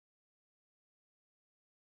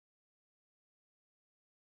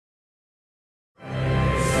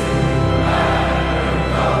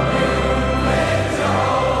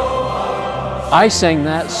I sang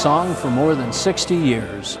that song for more than 60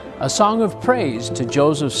 years, a song of praise to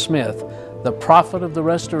Joseph Smith, the prophet of the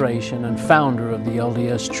Restoration and founder of the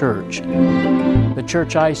LDS Church, the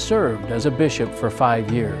church I served as a bishop for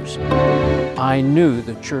 5 years. I knew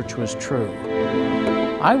the church was true.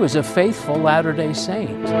 I was a faithful Latter-day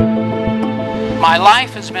Saint. My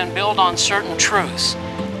life has been built on certain truths,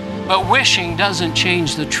 but wishing doesn't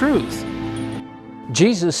change the truth.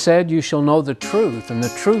 Jesus said, "You shall know the truth, and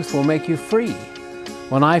the truth will make you free."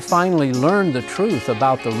 When I finally learned the truth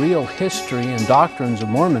about the real history and doctrines of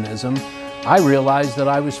Mormonism, I realized that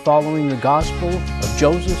I was following the gospel of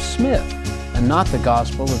Joseph Smith and not the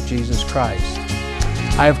gospel of Jesus Christ.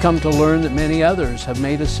 I have come to learn that many others have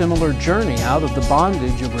made a similar journey out of the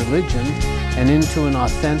bondage of religion and into an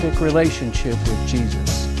authentic relationship with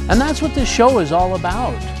Jesus. And that's what this show is all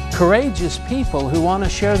about. Courageous people who want to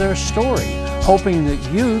share their story, hoping that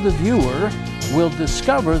you, the viewer, will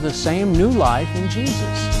discover the same new life in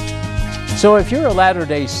Jesus. So if you're a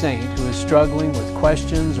Latter-day Saint who is struggling with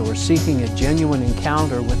questions or seeking a genuine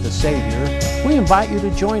encounter with the Savior, we invite you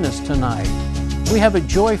to join us tonight. We have a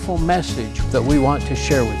joyful message that we want to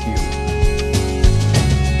share with you.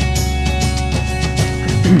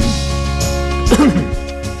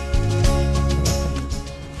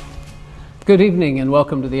 Good evening and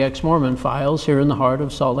welcome to the Ex-Mormon Files here in the heart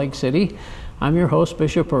of Salt Lake City. I'm your host,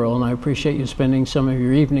 Bishop Earl, and I appreciate you spending some of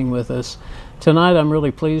your evening with us. Tonight I'm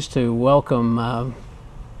really pleased to welcome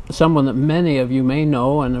someone that many of you may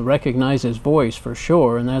know and recognize his voice for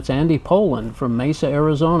sure, and that's Andy Poland from Mesa,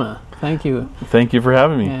 Arizona. Thank you. Thank you for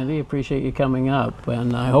having me. Andy, appreciate you coming up,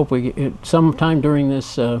 and I hope sometime during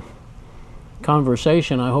this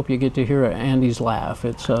conversation, I hope you get to hear Andy's laugh.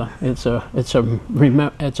 It's a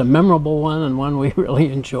memorable one and one we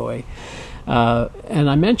really enjoy. And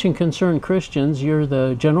I mentioned Concerned Christians. You're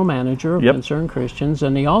the general manager of Concerned Christians,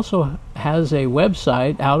 and he also has a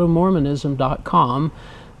website, outofmormonism.com,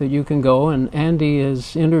 that you can go. And Andy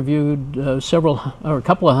has interviewed several, or a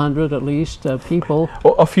couple of hundred at least, people.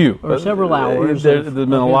 Well, a few. Or several hours. There's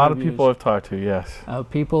been a lot of people I've talked to, yes.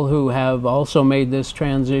 People who have also made this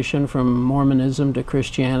transition from Mormonism to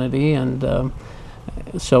Christianity, and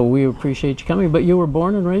so we appreciate you coming. But you were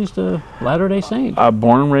born and raised a Latter-day Saint.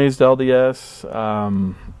 Born and raised LDS.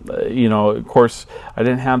 Of course, I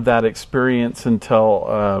didn't have that experience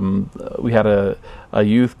until we had a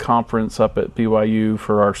youth conference up at BYU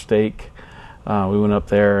for our stake. We went up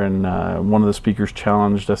there, and one of the speakers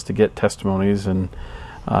challenged us to get testimonies. And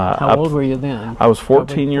how old were you then? I was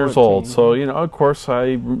 14 years old. So, of course,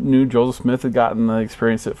 I knew Joseph Smith had gotten the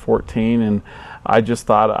experience at 14, and I just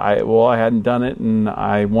thought I hadn't done it, and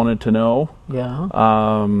I wanted to know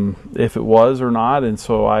if it was or not. And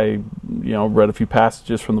so I, read a few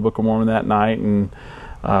passages from the Book of Mormon that night and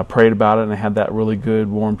prayed about it, and I had that really good,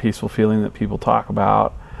 warm, peaceful feeling that people talk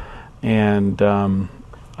about. And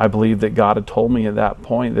I believe that God had told me at that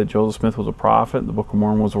point that Joseph Smith was a prophet, and the Book of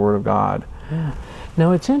Mormon was the Word of God. Yeah.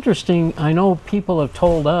 Now, it's interesting. I know people have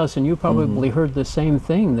told us, and you probably heard the same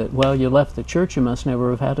thing, that, well, you left the church, you must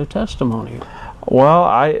never have had a testimony. Well,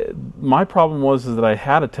 my problem was that I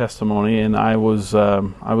had a testimony, and I was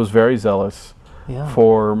very zealous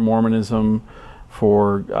for Mormonism.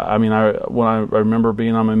 I remember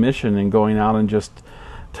being on my mission and going out and just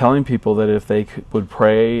telling people that if they would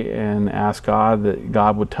pray and ask God, that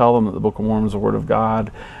God would tell them that the Book of Mormon is the Word of God,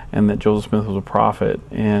 and that Joseph Smith was a prophet.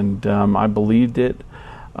 And I believed it.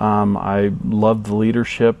 I loved the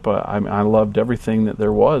leadership. I loved everything that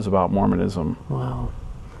there was about Mormonism. Wow.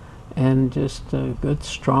 And just a good,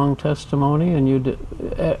 strong testimony. And you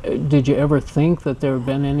did you ever think that there had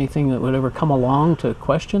been anything that would ever come along to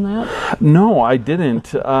question that? No, I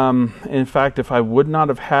didn't. In fact, if I would not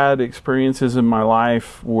have had experiences in my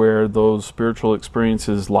life where those spiritual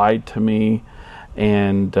experiences lied to me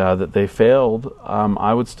and that they failed,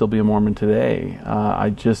 I would still be a Mormon today.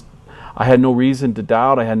 I had no reason to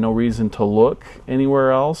doubt. I had no reason to look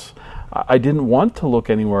anywhere else. I didn't want to look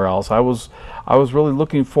anywhere else. I was really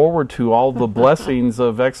looking forward to all the blessings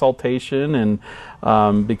of exaltation and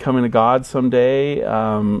becoming a god someday.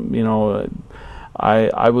 I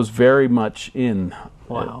was very much in.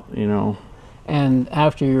 Wow. And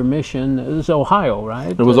after your mission, it was Ohio,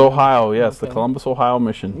 right? It was Ohio, yes, okay. The Columbus, Ohio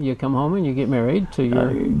mission. You come home and you get married to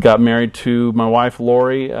your... got married to my wife,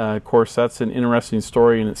 Lori. Of course, that's an interesting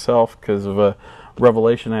story in itself because of a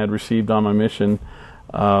revelation I had received on my mission.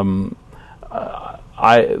 Elder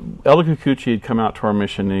Kikuchi had come out to our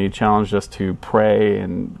mission, and he challenged us to pray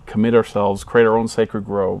and commit ourselves, create our own sacred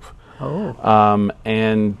grove. Oh. I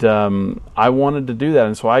wanted to do that,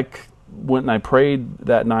 and so I went and I prayed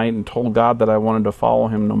that night and told God that I wanted to follow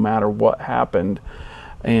Him no matter what happened.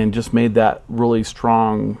 and just made that really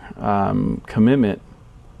strong commitment.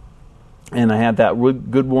 And I had that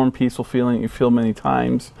good, warm, peaceful feeling you feel many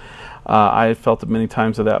times. I had felt it many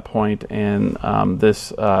times at that point, and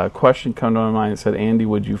this question came to my mind and said, Andy,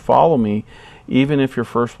 would you follow me even if your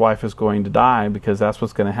first wife is going to die, because that's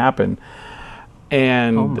what's going to happen?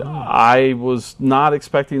 And I was not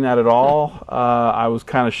expecting that at all. I was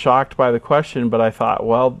kind of shocked by the question, but I thought,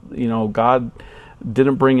 well, God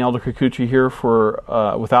didn't bring Elder Kikuchi here for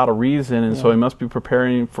without a reason, and so he must be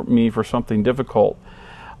preparing me for something difficult.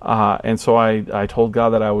 And so I told God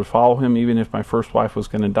that I would follow him even if my first wife was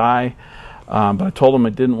going to die. But I told him I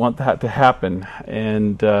didn't want that to happen.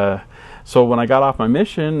 And so when I got off my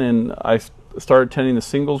mission and I started attending the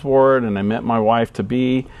singles ward, and I met my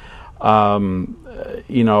wife-to-be, and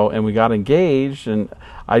we got engaged, and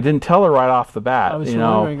I didn't tell her right off the bat. I was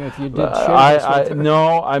wondering if you did share this with her.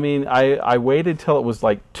 No, I waited till it was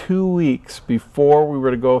like 2 weeks before we were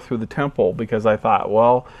to go through the temple, because I thought,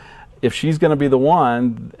 well, if she's going to be the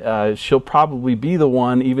one, she'll probably be the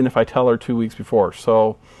one even if I tell her 2 weeks before.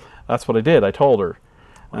 So that's what I did. I told her.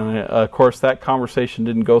 And of course, that conversation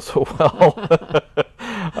didn't go so well.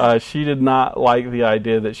 She did not like the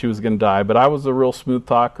idea that she was going to die. But I was a real smooth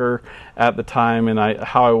talker at the time, and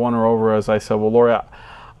how I won her over is I said, well, Lori,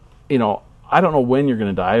 I don't know when you're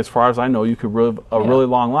going to die. As far as I know, you could live a really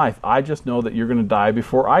long life. I just know that you're going to die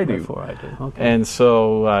before I do. Before I do, okay. And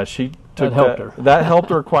so she took her. That helped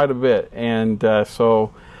her quite a bit. And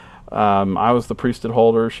so I was the priesthood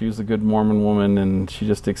holder. She was a good Mormon woman, and she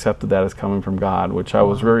just accepted that as coming from God, which I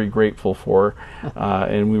was very grateful for.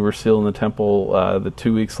 And we were sealed in the temple the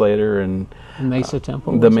 2 weeks later. And the Mesa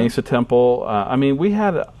Temple? The Mesa Temple. We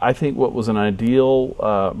had, I think, what was an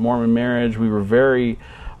ideal Mormon marriage. We were very...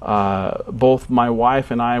 both my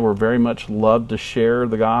wife and I were very much loved to share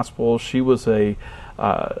the gospel. She was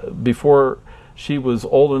before she was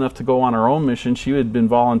old enough to go on her own mission, she had been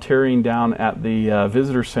volunteering down at the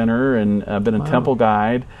visitor center and been a temple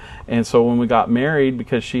guide. And so when we got married,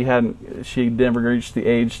 because she never reached the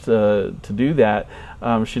age to do that,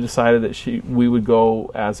 she decided that we would go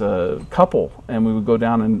as a couple, and we would go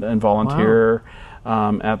down and volunteer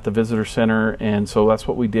at the visitor center. And so that's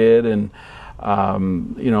what we did. And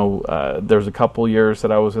there's a couple years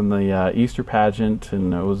that I was in the Easter pageant,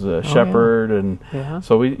 and I was a shepherd, and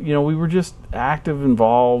so we were just active,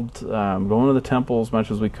 involved, going to the temple as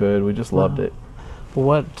much as we could. We just loved it.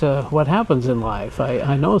 What happens in life?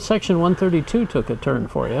 I know Section 132 took a turn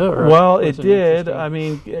for you. Well, it did.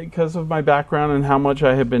 Because of my background and how much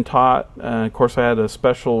I had been taught. Of course, I had a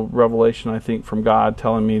special revelation, I think, from God,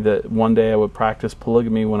 telling me that one day I would practice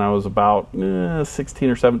polygamy when I was about 16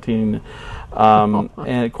 or 17.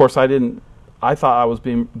 And of course, I thought I was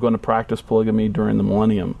going to practice polygamy during the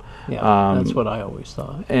millennium. Yeah, that's what I always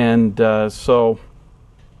thought. And so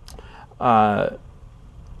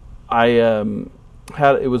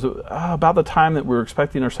it was about the time that we were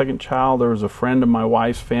expecting our second child. There was a friend of my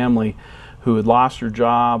wife's family who had lost her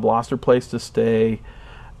job, lost her place to stay,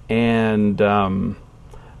 and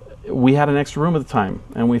we had an extra room at the time,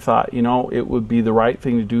 and we thought, it would be the right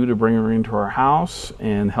thing to do to bring her into our house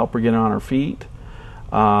and help her get on her feet.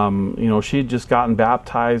 She had just gotten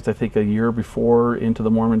baptized, I think, a year before into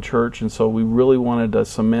the Mormon Church, and so we really wanted to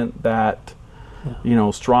cement that,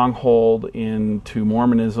 stronghold into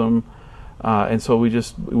Mormonism. And so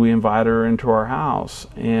we invited her into our house,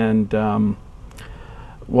 and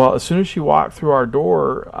as soon as she walked through our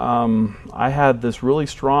door, I had this really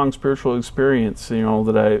strong spiritual experience.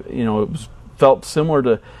 That it felt similar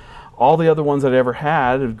to all the other ones I'd ever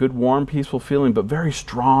had. A good, warm, peaceful feeling, but very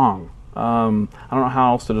strong. I don't know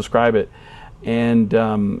how else to describe it. And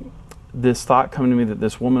this thought coming to me that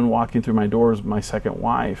this woman walking through my door is my second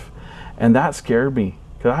wife, and that scared me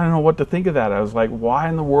because I didn't know what to think of that. I was like, why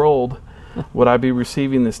in the world would I be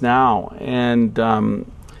receiving this now? And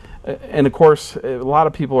of course, a lot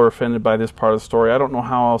of people are offended by this part of the story. I don't know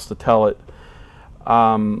how else to tell it.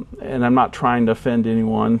 And I'm not trying to offend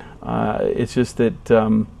anyone. It's just that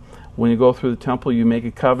when you go through the temple, you make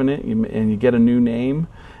a covenant and you get a new name.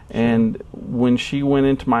 And when she went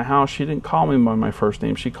into my house, she didn't call me by my first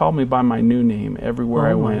name. She called me by my new name everywhere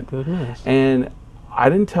I went. Oh, my goodness. And I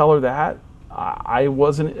didn't tell her that. I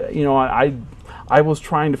wasn't, I was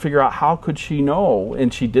trying to figure out how could she know,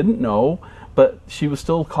 and she didn't know, but she was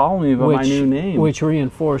still calling me by my new name, which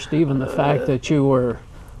reinforced even the fact that she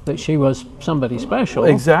was somebody special.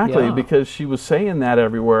 Exactly, because she was saying that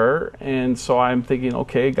everywhere, and so I'm thinking,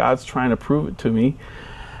 okay, God's trying to prove it to me,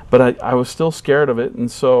 but I was still scared of it,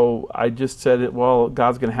 and so I just said, well,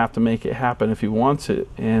 God's going to have to make it happen if He wants it.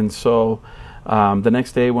 And so the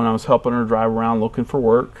next day when I was helping her drive around looking for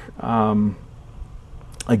work,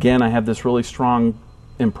 again, I have this really strong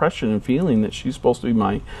impression and feeling that she's supposed to be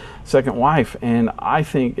my second wife, and I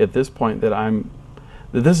think at this point that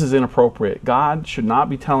this is inappropriate. God should not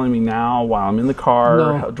be telling me now while I'm in the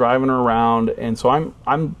car driving her around, and so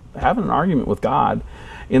I'm having an argument with God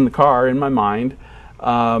in the car in my mind,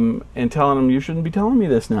 and telling him, you shouldn't be telling me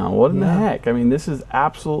this now. What in the heck? I mean, this is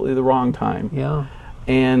absolutely the wrong time. Yeah.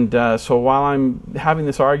 And so while I'm having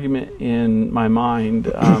this argument in my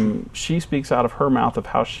mind, she speaks out of her mouth of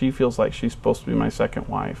how she feels like she's supposed to be my second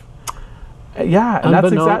wife. Yeah, and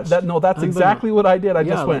that's exactly what I did. I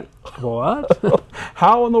just went, what?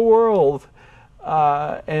 How in the world?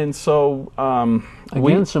 And so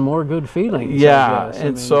again, some more good feelings. Yeah,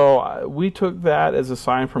 and so we took that as a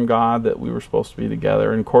sign from God that we were supposed to be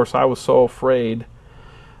together. And of course, I was so afraid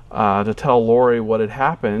to tell Lori what had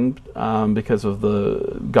happened because of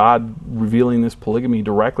the God revealing this polygamy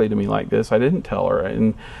directly to me like this. I didn't tell her,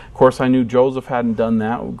 and of course, I knew Joseph hadn't done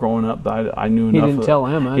that growing up. I knew enough. He didn't tell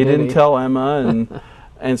Emma. He didn't tell Emma,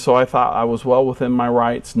 and so I thought I was well within my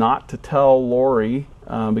rights not to tell Lori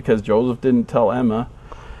because Joseph didn't tell Emma,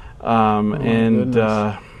 and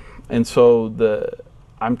so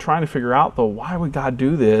I'm trying to figure out though, why would God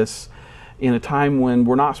do this in a time when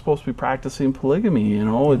we're not supposed to be practicing polygamy?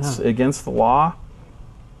 It's against the law.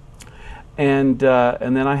 And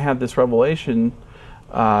then I had this revelation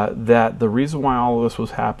that the reason why all of this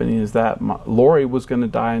was happening is that Lori was going to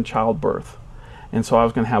die in childbirth. And so I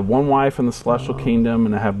was going to have one wife in the celestial kingdom,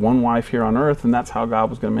 and I have one wife here on earth, and that's how God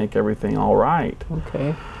was going to make everything all right.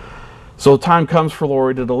 Okay. So time comes for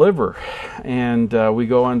Lori to deliver, and we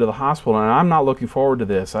go into the hospital, and I'm not looking forward to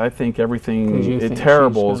this. I think everything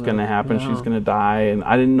terrible is going to happen. Yeah. She's going to die, and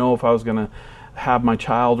I didn't know if I was going to have my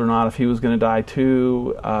child or not, if he was going to die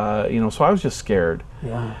too. So I was just scared.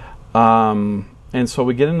 Yeah. And so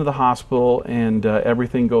we get into the hospital, and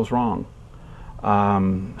everything goes wrong.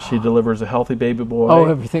 She delivers a healthy baby boy. Oh,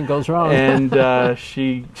 everything goes wrong. And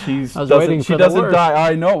she doesn't die.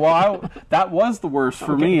 I know. Well, that was the worst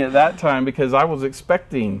for me at that time, because I was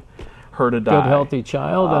expecting her to die. Good healthy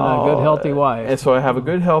child and a good healthy wife. And so I have a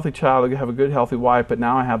good healthy child, I have a good healthy wife, but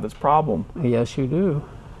now I have this problem. Yes, you do.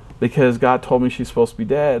 Because God told me she's supposed to be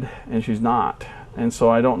dead, and she's not. And so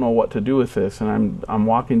I don't know what to do with this. And I'm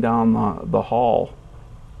walking down the hall,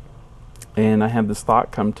 and I had this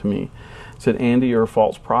thought come to me. It said, Andy, you're a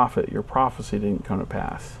false prophet. Your prophecy didn't come to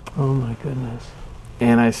pass. Oh, my goodness.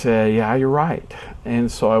 And I said, yeah, you're right.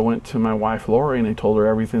 And so I went to my wife, Lori, and I told her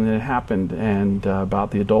everything that had happened, and about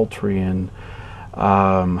the adultery. And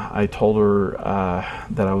I told her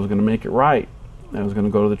that I was going to make it right. I was going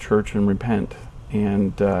to go to the church and repent.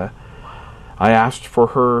 And I asked for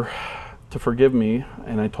her to forgive me,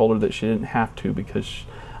 and I told her that she didn't have to, because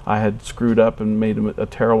I had screwed up and made a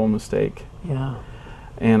terrible mistake. Yeah.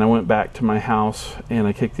 And I went back to my house, and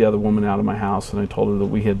I kicked the other woman out of my house, and I told her that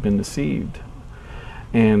we had been deceived.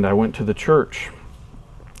 And I went to the church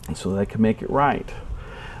so that I could make it right.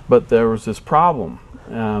 But there was this problem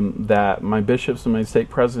that my bishops and my stake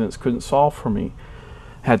presidents couldn't solve for me.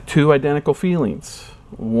 Had two identical feelings.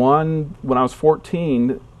 One, when I was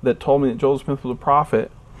 14, that told me that Joseph Smith was a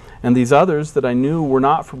prophet, and these others that I knew were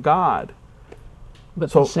not from God.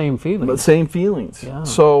 But the same feelings. But same feelings. Yeah.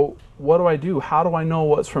 So what do I do? How do I know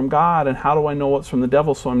what's from God, and how do I know what's from the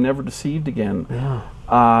devil, so I'm never deceived again?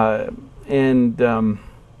 Yeah.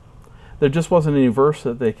 There just wasn't any verse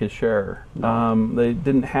that they could share. They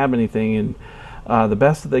didn't have anything, and the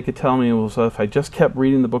best that they could tell me was if I just kept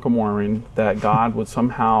reading the Book of Mormon, that God would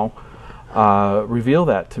somehow reveal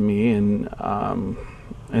that to me, and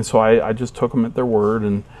so I just took them at their word,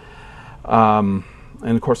 and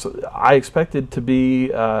of course I expected to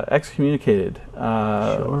be excommunicated.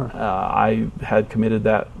 Sure. I had committed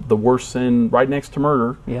the worst sin right next to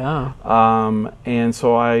murder. Yeah. And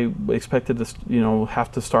so I expected to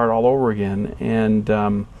have to start all over again, and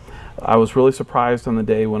I was really surprised on the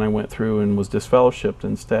day when I went through and was disfellowshipped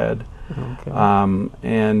instead. Okay.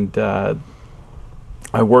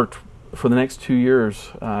 I worked for the next 2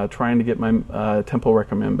 years trying to get my temple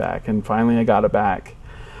recommend back, and finally I got it back.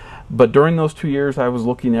 But during those 2 years, I was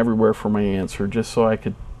looking everywhere for my answer, just so I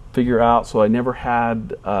could figure out, so I never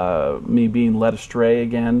had me being led astray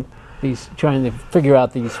again. Trying to figure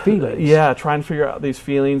out these feelings. Yeah, trying to figure out these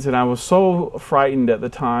feelings, and I was so frightened at the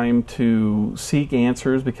time to seek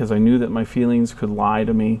answers, because I knew that my feelings could lie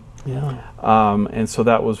to me. Yeah. And so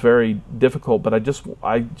that was very difficult, but I just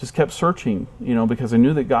kept searching, because I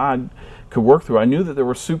knew that God could work through. I knew that there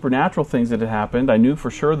were supernatural things that had happened. I knew for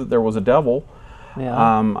sure that there was a devil.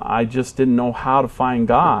 Yeah. I just didn't know how to find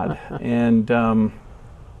God.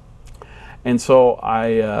 And so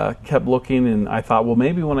I kept looking, and I thought, well,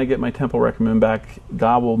 maybe when I get my temple recommend back,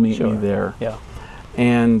 God will meet me there. Yeah.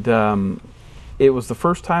 And it was the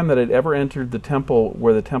first time that I'd ever entered the temple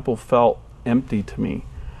where the temple felt empty to me.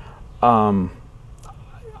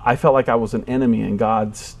 I felt like I was an enemy in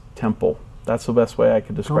God's temple. That's the best way I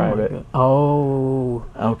could describe it. God. Oh.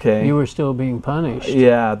 Okay. You were still being punished.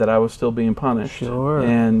 Yeah, that I was still being punished. Sure.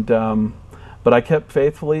 And but I kept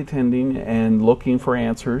faithfully attending and looking for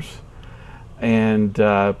answers, and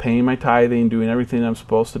paying my tithing, doing everything I'm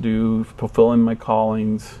supposed to do, fulfilling my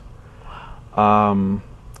callings.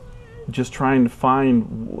 Just trying to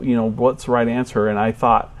find, what's the right answer. And I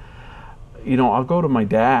thought, I'll go to my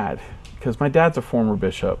dad, because my dad's a former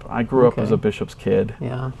bishop. I grew up as a bishop's kid.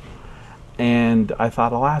 Yeah. And I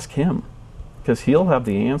thought, I'll ask him, because he'll have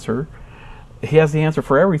the answer. He has the answer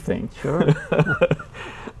for everything. Sure.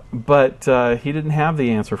 But he didn't have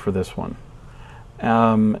the answer for this one.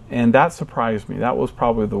 And that surprised me. That was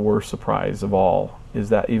probably the worst surprise of all, is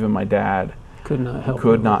that even my dad could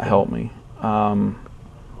not help me.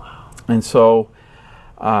 And so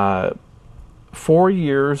 4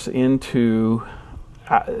 years into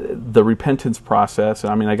the repentance process,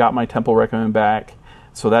 I got my temple recommend back,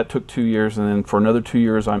 so that took 2 years, and then for another 2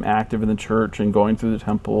 years I'm active in the church and going through the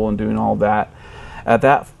temple and doing all that. At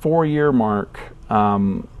that 4-year mark,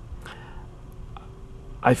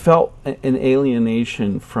 I felt an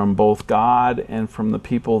alienation from both God and from the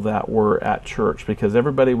people that were at church, because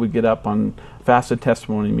everybody would get up on fasted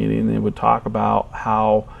testimony meeting and they would talk about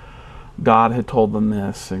how God had told them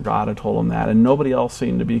this and God had told them that, and nobody else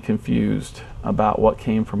seemed to be confused about what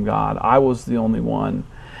came from God. I was the only one.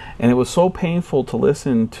 And it was so painful to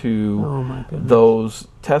listen to those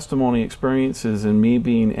testimony experiences and me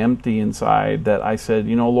being empty inside that I said,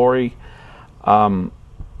 Lori,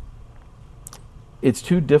 it's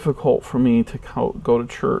too difficult for me to go to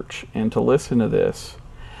church and to listen to this.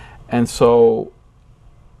 And so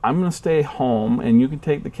I'm going to stay home, and you can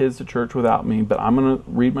take the kids to church without me, but I'm going to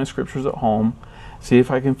read my scriptures at home, see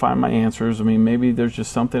if I can find my answers. Maybe there's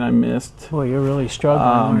just something I missed. Well, you're really struggling,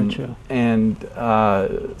 aren't you?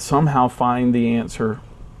 And somehow find the answer.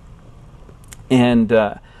 And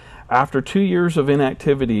after 2 years of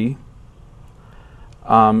inactivity,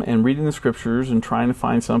 and reading the scriptures and trying to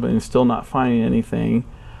find something and still not finding anything,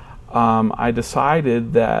 I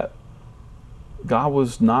decided that God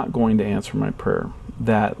was not going to answer my prayer.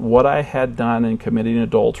 That what I had done in committing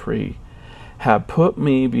adultery had put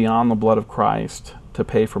me beyond the blood of Christ to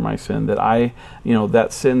pay for my sin. That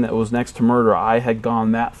that sin that was next to murder, I had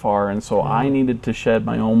gone that far, and so I needed to shed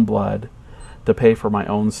my own blood to pay for my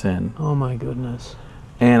own sin. Oh my goodness.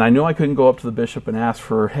 And I knew I couldn't go up to the bishop and ask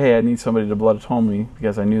for, hey, I need somebody to blood atone me,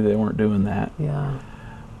 because I knew they weren't doing that. Yeah.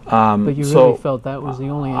 But you really felt that was the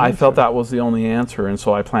only answer. I felt that was the only answer, and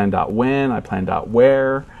so I planned out when, I planned out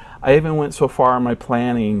where. I even went so far in my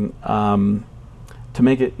planning to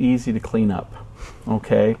make it easy to clean up.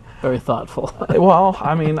 Okay? Very thoughtful. Well,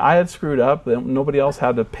 I had screwed up. Nobody else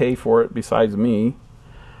had to pay for it besides me.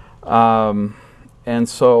 And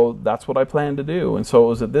so that's what I planned to do. And so it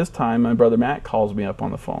was at this time my brother Matt calls me up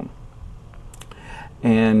on the phone.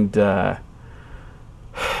 And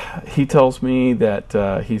he tells me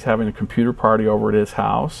that he's having a computer party over at his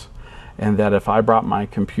house, and that if I brought my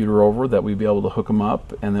computer over, that we'd be able to hook them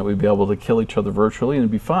up and that we'd be able to kill each other virtually, and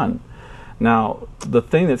it'd be fun. Now, the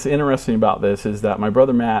thing that's interesting about this is that my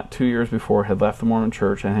brother Matt, 2 years before, had left the Mormon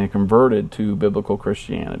church and had converted to biblical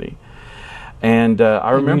Christianity. And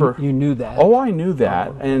I remember... You knew that? Oh, I knew that.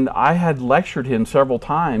 Oh. And I had lectured him several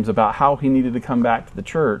times about how he needed to come back to the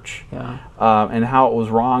church. Yeah. And how it was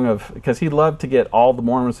wrong because he loved to get all the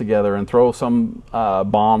Mormons together and throw some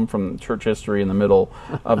bomb from church history in the middle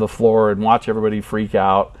of the floor and watch everybody freak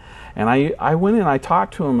out. And I went in and I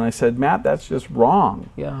talked to him and I said, Matt, that's just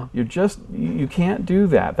wrong. Yeah. You can't do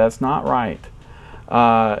that. That's not right.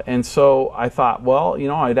 And so I thought, well,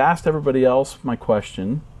 I'd asked everybody else my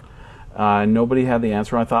question. Nobody had the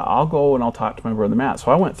answer. I thought, I'll go and I'll talk to my brother Matt.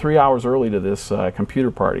 So I went 3 hours early to this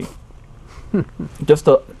computer party, just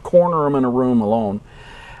to corner him in a room alone.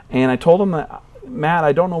 And I told him that, Matt,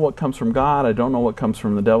 I don't know what comes from God. I don't know what comes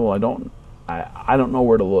from the devil. I don't know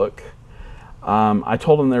where to look. I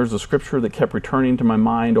told him there's a scripture that kept returning to my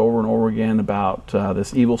mind over and over again about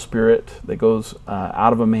this evil spirit that goes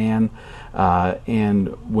out of a man. And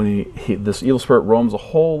when this evil spirit roams the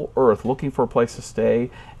whole earth looking for a place to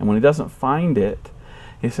stay, and when he doesn't find it,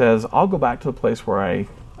 he says, I'll go back to the place where I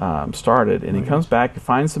started. And he comes back, he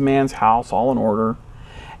finds the man's house all in order,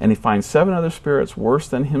 and he finds 7 other spirits worse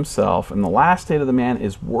than himself, and the last state of the man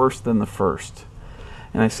is worse than the first.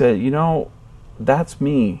 And I said, that's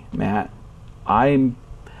me, Matt.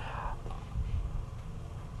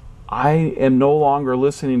 I am no longer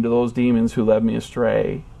listening to those demons who led me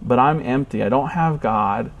astray, but I'm empty. I don't have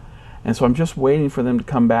God, and so I'm just waiting for them to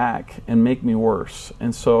come back and make me worse.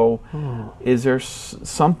 And so is there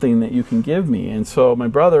something that you can give me? And so my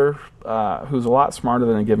brother, who's a lot smarter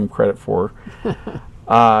than I give him credit for,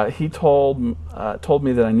 he told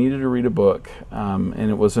me that I needed to read a book, and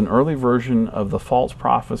it was an early version of The False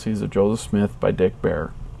Prophecies of Joseph Smith by Dick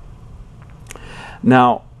Bear.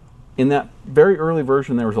 Now, in that very early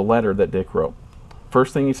version, there was a letter that Dick wrote.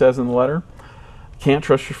 First thing he says in the letter, can't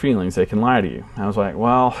trust your feelings, they can lie to you. I was like,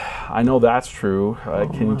 well, I know that's true.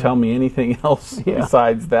 Can you tell me anything else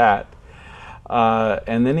besides that?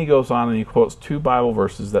 And then he goes on and he quotes 2 Bible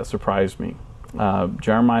verses that surprised me.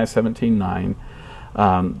 Jeremiah 17:9.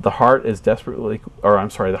 The heart is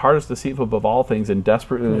the heart is deceitful above all things and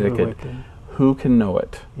desperately wicked. Who can know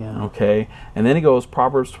it? Yeah. Okay. And then he goes,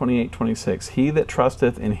 Proverbs 28:26. He that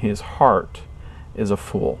trusteth in his heart is a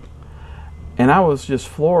fool. And I was just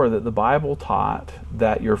floored that the Bible taught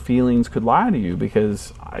that your feelings could lie to you,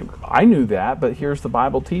 because I knew that, but here's the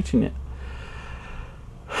Bible teaching it.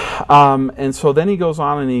 And so then he goes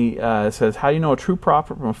on and he says, how do you know a true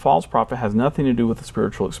prophet from a false prophet has nothing to do with the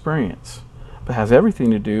spiritual experience, but has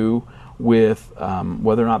everything to do with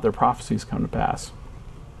whether or not their prophecies come to pass.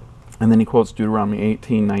 And then he quotes Deuteronomy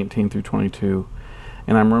 18:19 through 22.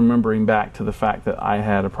 And I'm remembering back to the fact that I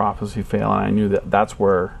had a prophecy fail, and I knew that that's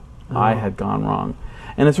where I had gone wrong.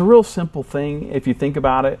 And it's a real simple thing if you think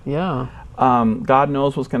about it. Yeah. God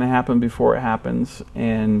knows what's going to happen before it happens.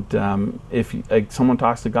 And if someone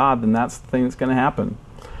talks to God, then that's the thing that's going to happen.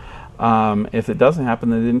 If it doesn't happen,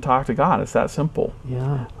 they didn't talk to God. It's that simple.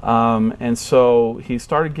 Yeah. And so he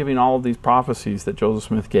started giving all of these prophecies that Joseph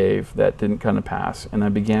Smith gave that didn't come to pass. And I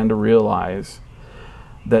began to realize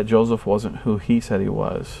that Joseph wasn't who he said he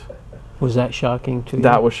was. Was that shocking to you?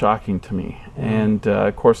 That was shocking to me. Yeah. And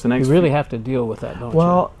of course, the next you really have to deal with that, don't you?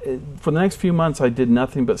 Well, for the next few months, I did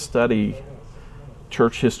nothing but study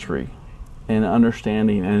church history and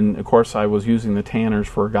understanding. And of course, I was using the Tanners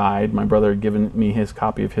for a guide. My brother had given me his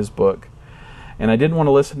copy of his book, and I didn't want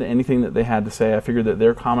to listen to anything that they had to say. I figured that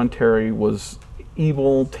their commentary was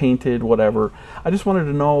evil, tainted, whatever. I just wanted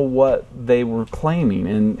to know what they were claiming,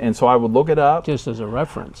 and so I would look it up. Just as a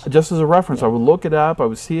reference. Just as a reference. Yeah. I would look it up, I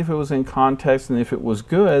would see if it was in context, and if it was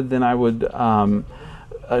good, then I would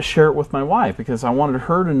share it with my wife, because I wanted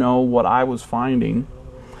her to know what I was finding.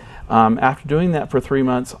 After doing that for 3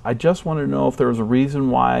 months, I just wanted to know if there was a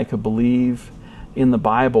reason why I could believe in the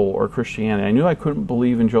Bible or Christianity. I knew I couldn't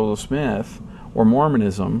believe in Joseph Smith or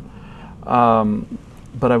Mormonism,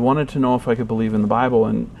 but I wanted to know if I could believe in the Bible.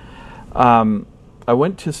 And I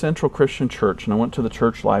went to Central Christian Church, and I went to the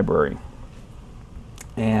church library.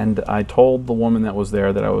 And I told the woman that was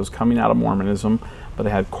there that I was coming out of Mormonism, but I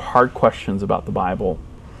had hard questions about the Bible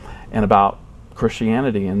and about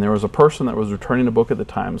Christianity. And there was a person that was returning a book at the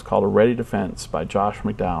time. It's called A Ready Defense by Josh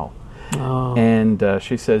McDowell. Oh. And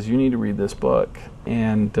she says, you need to read this book.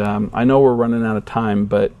 And I know we're running out of time,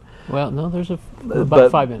 but... Well, no, there's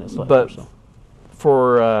about 5 minutes left or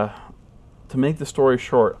so. To make the story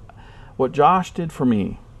short, what Josh did for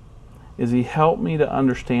me is he helped me to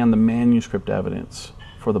understand the manuscript evidence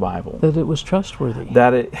for the Bible. That it was trustworthy.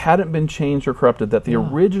 That it hadn't been changed or corrupted. That the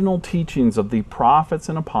original teachings of the prophets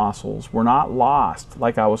and apostles were not lost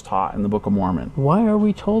like I was taught in the Book of Mormon. Why are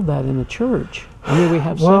we told that in the church? I mean, we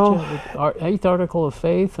have such an 8th article of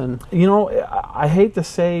faith, and... You know, I hate to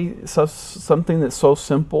say something that's so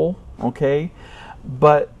simple, okay?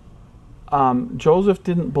 But Joseph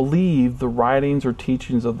didn't believe the writings or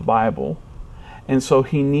teachings of the Bible, and so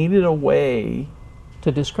he needed a way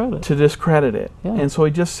to discredit it. Yeah. And so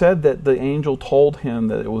he just said that the angel told him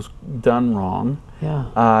that it was done wrong.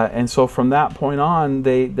 Yeah. And so from that point on,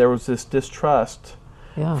 there was this distrust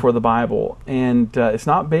for the Bible. And it's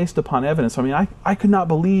not based upon evidence. I mean, I could not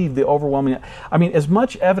believe the overwhelming... I mean, as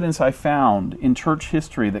much evidence I found in church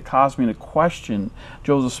history that caused me to question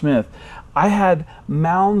Joseph Smith, I had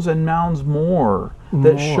mounds and mounds more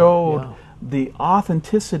that showed the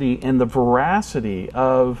authenticity and the veracity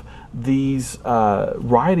of these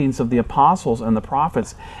writings of the apostles and the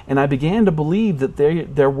prophets, and I began to believe that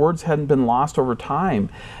their words hadn't been lost over time.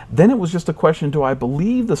 Then it was just a question, do I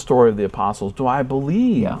believe the story of the apostles? Do I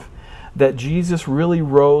believe that Jesus really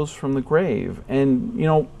rose from the grave? And, you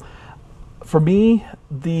know, for me,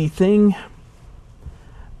 the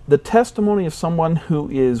testimony of someone who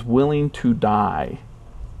is willing to die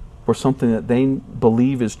for something that they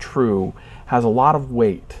believe is true has a lot of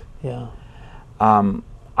weight. Yeah.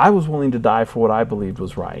 I was willing to die for what I believed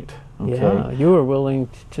was right. Okay? Yeah, you were willing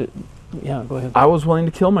to... Yeah, go ahead. I was willing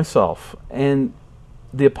to kill myself. And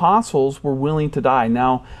the apostles were willing to die.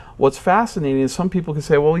 Now, what's fascinating is some people can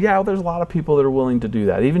say, well, yeah, there's a lot of people that are willing to do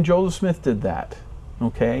that. Even Joseph Smith did that.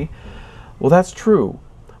 Okay? Well, that's true.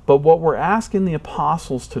 But what we're asking the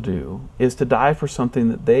apostles to do is to die for something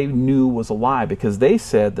that they knew was a lie, because they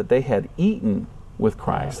said that they had eaten with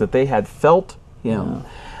Christ, that they had felt Him,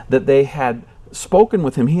 that they had spoken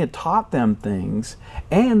with Him. He had taught them things,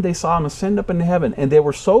 and they saw Him ascend up into heaven. And they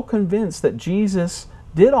were so convinced that Jesus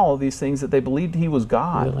did all of these things that they believed He was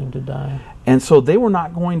God. Willing to die. And so they were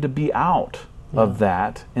not going to be out of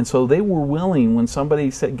that. And so they were willing, when somebody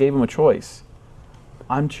gave them a choice,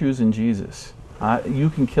 I'm choosing Jesus. You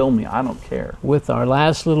can kill me, I don't care. With our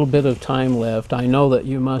last little bit of time left, I know that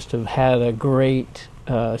you must have had a great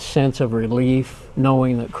sense of relief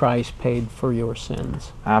knowing that Christ paid for your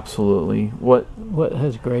sins. Absolutely. What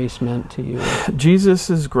has grace meant to you?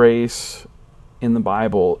 Jesus' grace in the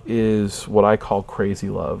Bible is what I call crazy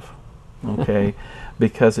love, okay?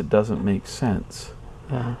 Because it doesn't make sense.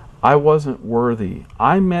 Yeah. I wasn't worthy.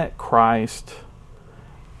 I met Christ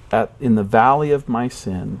in the valley of my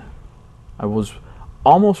sin. I was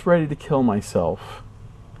almost ready to kill myself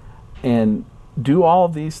and do all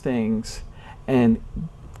of these things, and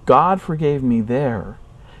God forgave me there.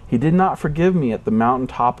 He did not forgive me at the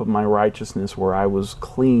mountaintop of my righteousness where I was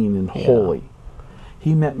clean and holy.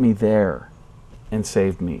 He met me there and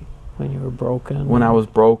saved me. When you were broken? When I was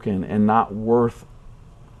broken and not worth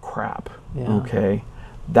crap. Okay?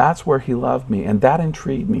 That's where He loved me, and that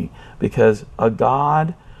intrigued me, because a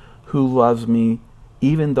God who loves me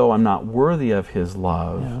even though I'm not worthy of His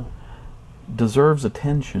love deserves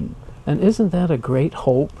attention. And isn't that a great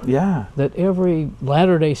hope? Yeah. That every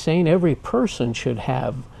Latter-day Saint, every person should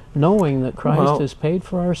have, knowing that Christ has paid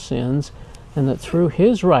for our sins, and that through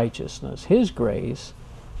His righteousness, His grace,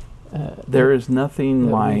 there is nothing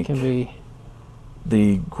like be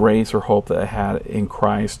the grace or hope that I had in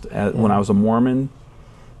Christ. When I was a Mormon,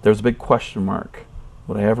 there was a big question mark.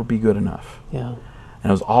 Would I ever be good enough? Yeah. And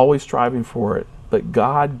I was always striving for it. But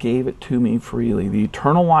God gave it to me freely. The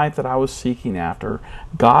eternal life that I was seeking after,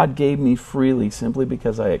 God gave me freely simply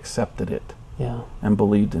because I accepted it and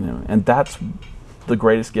believed in Him. And that's the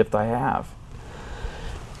greatest gift I have.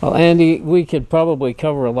 Well, Andy, we could probably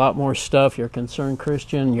cover a lot more stuff. You're a concerned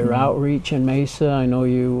Christian, your outreach in Mesa. I know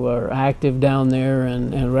you are active down there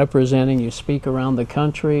and representing. You speak around the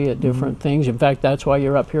country at different things. In fact, that's why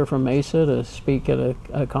you're up here from Mesa, to speak at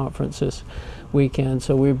a conference this weekend.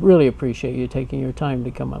 So we really appreciate you taking your time to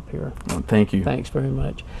come up here. Well, thank you. Thanks very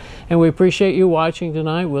much. And we appreciate you watching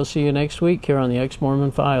tonight. We'll see you next week here on the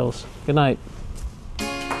Ex-Mormon Files. Good night.